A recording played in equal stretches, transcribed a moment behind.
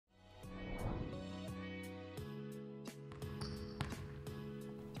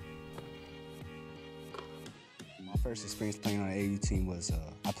first experience playing on an AAU team was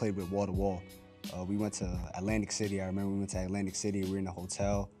I played with wall to wall. We went to Atlantic City. I remember we went to Atlantic City. We were in a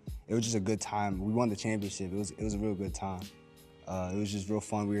hotel. It was just a good time. We won the championship. It was a real good time. It was just real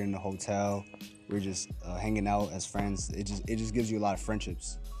fun. We were in the hotel. We were just hanging out as friends. It just gives you a lot of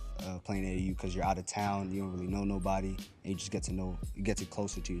friendships playing AAU because you're out of town. You don't really know nobody, and you just get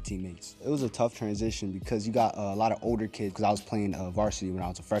closer to your teammates. It was a tough transition because you got a lot of older kids. Because I was playing varsity when I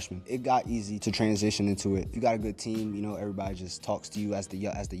was a freshman. It got easy to transition into it. If you got a good team, you know, everybody just talks to you as the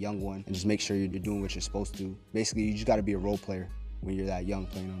young one and just make sure you're doing what you're supposed to. Basically, you just got to be a role player when you're that young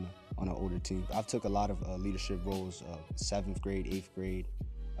playing on an older team. I've took a lot of leadership roles, 7th grade, 8th grade.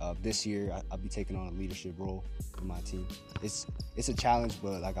 This year, I'll be taking on a leadership role in my team. It's a challenge,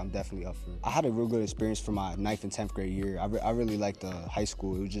 but like I'm definitely up for it. I had a real good experience for my 9th and 10th grade year. I really liked high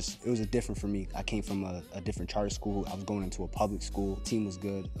school. It was different for me. I came from a different charter school. I was going into a public school. The team was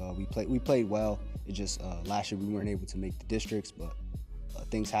good. We played well. It just last year we weren't able to make the districts, but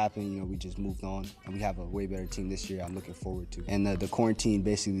things happen, you know, we just moved on, and we have a way better team this year I'm looking forward to. And the quarantine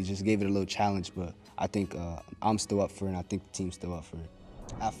basically just gave it a little challenge, but I think I'm still up for it, and I think the team's still up for it.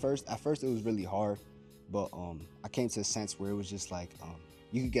 At first it was really hard, but I came to a sense where it was just like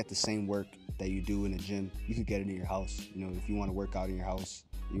you could get the same work that you do in the gym, you could get it in your house. You know, if you want to work out in your house,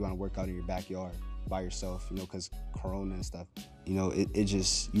 you want to work out in your backyard by yourself, you know, because Corona and stuff, you know, it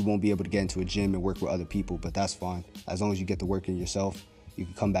just, you won't be able to get into a gym and work with other people, but that's fine. As long as you get to work in yourself, you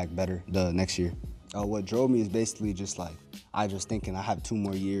can come back better the next year. What drove me is basically just like, I just thinking I have 2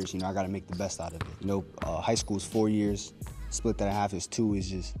 more years, you know, I got to make the best out of it. You know, high school is 4 years, split that in half is 2,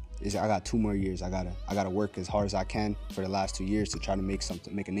 I got 2 more years. I gotta work as hard as I can for the last 2 years to try to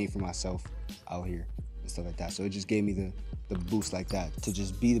make a name for myself out here and stuff like that. So it just gave me the boost like that to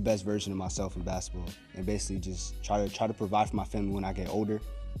just be the best version of myself in basketball and basically just try to provide for my family when I get older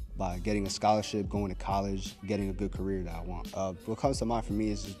by getting a scholarship, going to college, getting a good career that I want. What comes to mind for me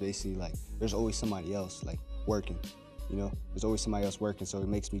is just basically like there's always somebody else like working. You know, there's always somebody else working, so it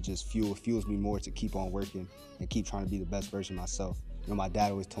makes me just fuels me more to keep on working and keep trying to be the best version of myself. You know, my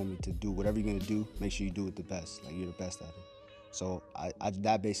dad always told me to do whatever you're gonna do, make sure you do it the best, like you're the best at it. So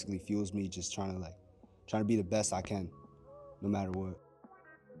that basically fuels me just trying to be the best I can, no matter what.